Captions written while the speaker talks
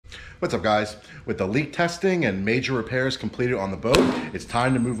What's up, guys? With the leak testing and major repairs completed on the boat, it's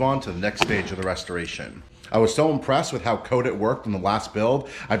time to move on to the next stage of the restoration. I was so impressed with how coat it worked in the last build,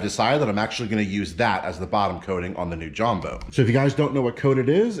 I've decided that I'm actually going to use that as the bottom coating on the new jonboat. So if you guys don't know what coat it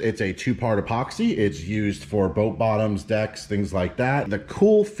is, it's a two-part epoxy. It's used for boat bottoms, decks, things like that. The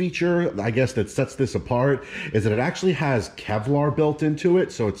cool feature, I guess, that sets this apart is that it actually has Kevlar built into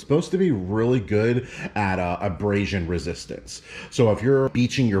it, so it's supposed to be really good at abrasion resistance. So if you're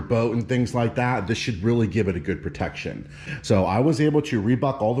beaching your boat and things like that, this should really give it a good protection. So I was able to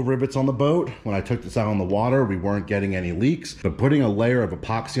rebuck all the rivets on the boat. When I took this out on the water, we weren't getting any leaks, but putting a layer of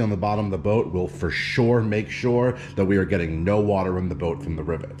epoxy on the bottom of the boat will for sure make sure that we are getting no water in the boat from the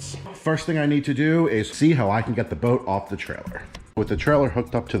rivets. First thing I need to do is see how I can get the boat off the trailer. With the trailer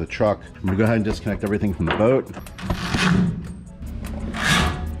hooked up to the truck, I'm gonna go ahead and disconnect everything from the boat.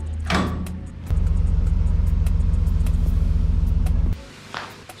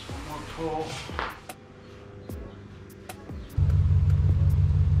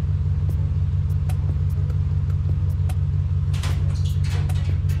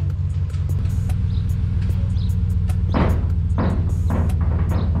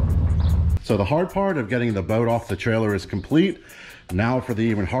 So the hard part of getting the boat off the trailer is complete. Now for the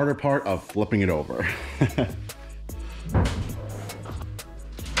even harder part of flipping it over. Nice and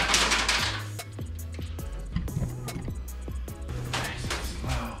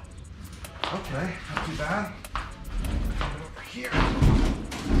slow. Okay, not too bad. Over here.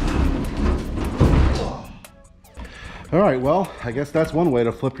 All right, well, I guess that's one way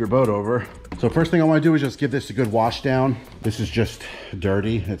to flip your boat over. So first thing I want to do is just give this a good wash down. This is just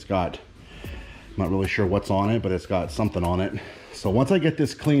dirty. It's got, I'm not really sure what's on it, but it's got something on it. So once I get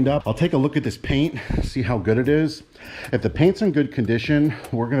this cleaned up, I'll take a look at this paint, see how good it is. If the paint's in good condition,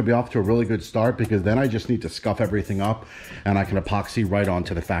 we're gonna be off to a really good start, because then I just need to scuff everything up and I can epoxy right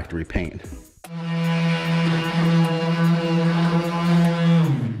onto the factory paint.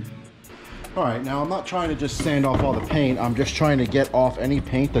 All right, now I'm not trying to just sand off all the paint. I'm just trying to get off any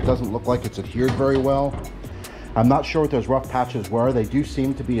paint that doesn't look like it's adhered very well. I'm not sure what those rough patches were. They do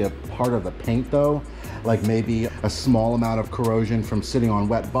seem to be a part of the paint though, like maybe a small amount of corrosion from sitting on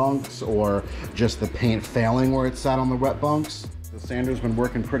wet bunks, or just the paint failing where it sat on the wet bunks. The sander's been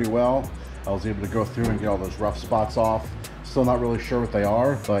working pretty well. I was able to go through and get all those rough spots off. Still not really sure what they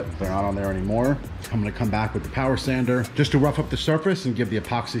are, but they're not on there anymore. I'm gonna come back with the power sander just to rough up the surface and give the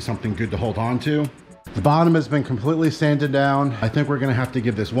epoxy something good to hold on to. The bottom has been completely sanded down. I think we're gonna have to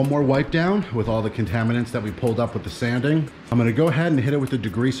give this one more wipe down with all the contaminants that we pulled up with the sanding. I'm gonna go ahead and hit it with the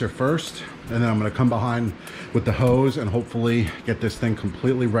degreaser first, and then I'm gonna come behind with the hose and hopefully get this thing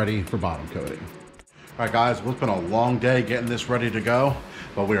completely ready for bottom coating. All right, guys, well, it's been a long day getting this ready to go,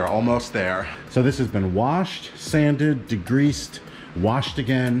 but we are almost there. So this has been washed, sanded, degreased, washed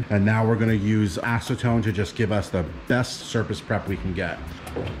again, and now we're gonna use acetone to just give us the best surface prep we can get.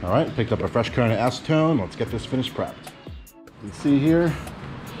 All right, picked up a fresh coat of acetone. Let's get this finished prepped. You can see here,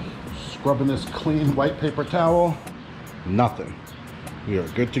 scrubbing this clean white paper towel, nothing. We are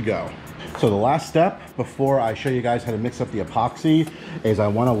good to go. So the last step before I show you guys how to mix up the epoxy is I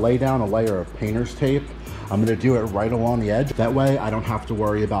wanna lay down a layer of painter's tape. I'm gonna do it right along the edge. That way I don't have to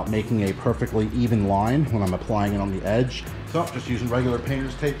worry about making a perfectly even line when I'm applying it on the edge. So just using regular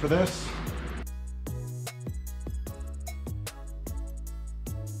painter's tape for this.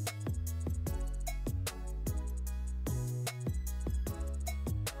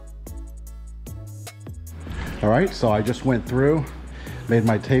 All right, so I just went through, made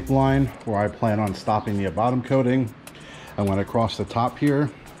my tape line where I plan on stopping the bottom coating. I went across the top here.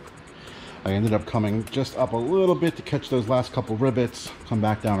 I ended up coming just up a little bit to catch those last couple rivets, come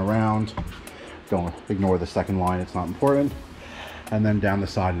back down around. Don't ignore the second line, it's not important. And then down the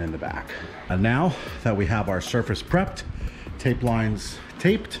side and in the back. And now that we have our surface prepped, tape lines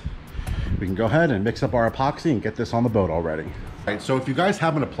taped, we can go ahead and mix up our epoxy and get this on the boat already. Right, so if you guys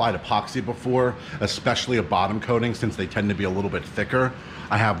haven't applied epoxy before, especially a bottom coating, since they tend to be a little bit thicker,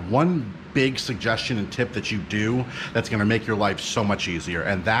 I have one big suggestion and tip that you do that's gonna make your life so much easier,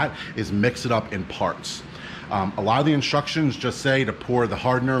 and that is mix it up in parts. A lot of the instructions just say to pour the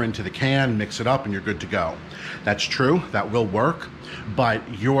hardener into the can, mix it up, and you're good to go. That's true, that will work, but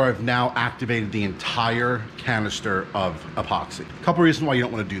you have now activated the entire canister of epoxy. A couple reasons why you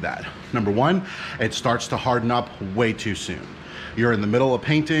don't want to do that. Number one, it starts to harden up way too soon. You're in the middle of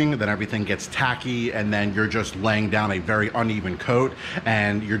painting, then everything gets tacky, and then you're just laying down a very uneven coat,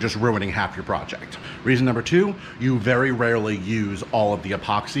 and you're just ruining half your project. Reason number two, you very rarely use all of the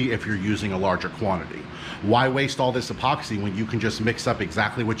epoxy if you're using a larger quantity. Why waste all this epoxy when you can just mix up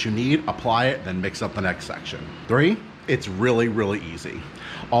exactly what you need, apply it, then mix up the next section? Three, It's really, really easy.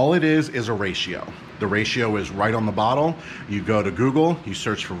 All it is a ratio. The ratio is right on the bottle. You go to Google, you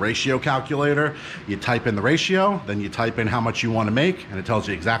search for ratio calculator, you type in the ratio, then you type in how much you want to make, and it tells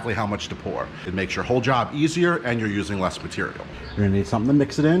you exactly how much to pour. It makes your whole job easier, and you're using less material. You're gonna need something to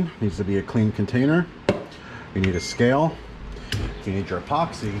mix it in. It needs to be a clean container. You need a scale. You need your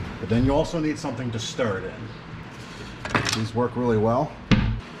epoxy, but then you also need something to stir it in. These work really well.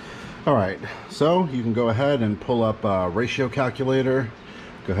 All right, so you can go ahead and pull up a ratio calculator.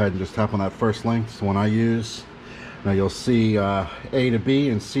 Go ahead and just tap on that first link. It's the one I use. Now you'll see A to B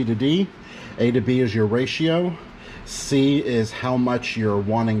and C to D. A to B is your ratio. C is how much you're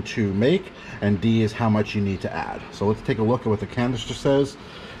wanting to make, and D is how much you need to add. So let's take a look at what the canister says,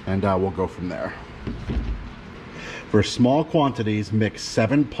 and we'll go from there. For small quantities, mix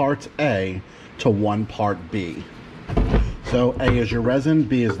 7 parts A to 1 part B. So A is your resin,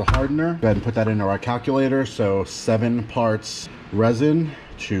 B is the hardener. Go ahead and put that into our calculator. So 7 parts resin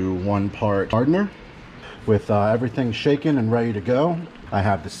to 1 part hardener. With everything shaken and ready to go, I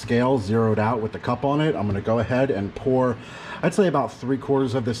have the scale zeroed out with the cup on it. I'm gonna go ahead and pour, I'd say about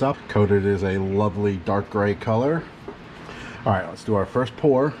 3/4 of this up. Coated is a lovely dark gray color. All right, let's do our first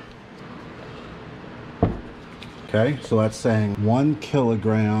pour. Okay, so that's saying 1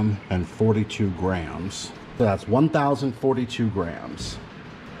 kilogram and 42 grams. So that's 1,042 grams,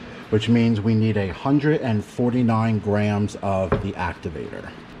 which means we need 149 grams of the activator.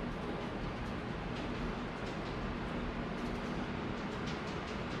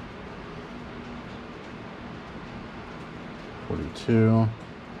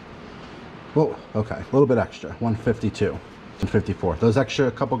 Whoa, okay, a little bit extra, 152. 54. Those extra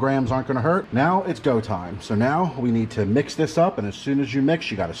couple grams aren't going to hurt. Now it's go time. So now we need to mix this up, and as soon as you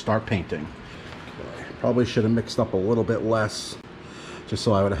mix, you got to start painting. Okay. Probably should have mixed up a little bit less, just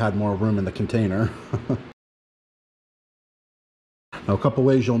so I would have had more room in the container. Now, a couple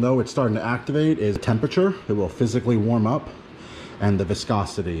ways you'll know it's starting to activate is temperature. It will physically warm up, and the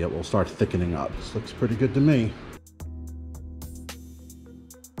viscosity. It will start thickening up. This looks pretty good to me.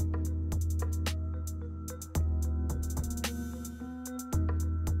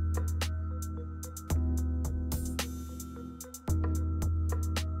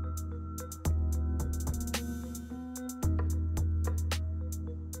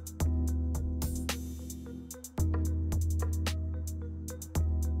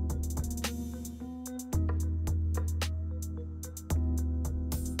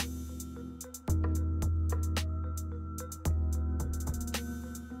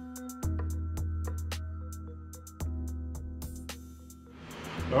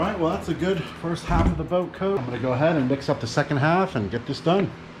 All right, well, that's a good first half of the boat coat. I'm gonna go ahead and mix up the second half and get this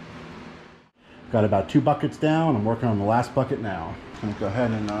done. Got about 2 buckets down. I'm working on the last bucket now. I'm gonna go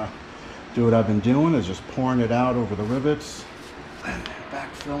ahead and do what I've been doing, is just pouring it out over the rivets and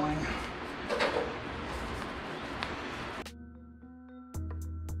backfilling.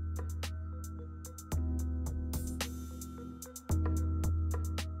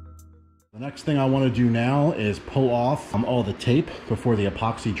 The next thing I want to do now is pull off all the tape before the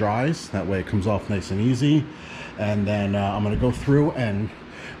epoxy dries. That way it comes off nice and easy. And then I'm going to go through and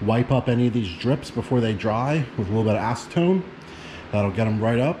wipe up any of these drips before they dry with a little bit of acetone. That'll get them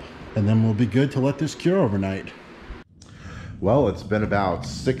right up, and then we'll be good to let this cure overnight. Well, it's been about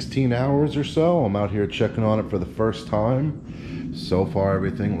 16 hours or so. I'm out here checking on it for the first time. So far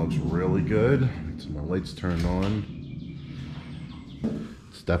everything looks really good. Get some more lights turned on.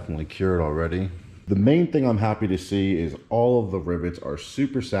 Definitely cured already. The main thing I'm happy to see is all of the rivets are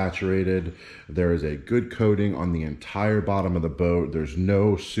super saturated. There is a good coating on the entire bottom of the boat. There's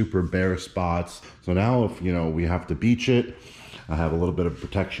no super bare spots. So now if we have to beach it, I have a little bit of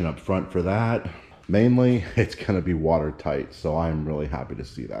protection up front for that. Mainly it's going to be watertight, so I'm really happy to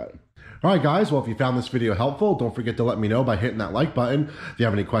see that. All right, guys, well, if you found this video helpful, don't forget to let me know by hitting that like button. If you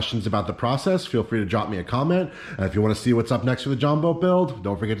have any questions about the process, feel free to drop me a comment. And if you want to see what's up next for the Jonboat build,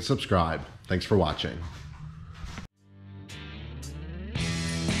 don't forget to subscribe. Thanks for watching.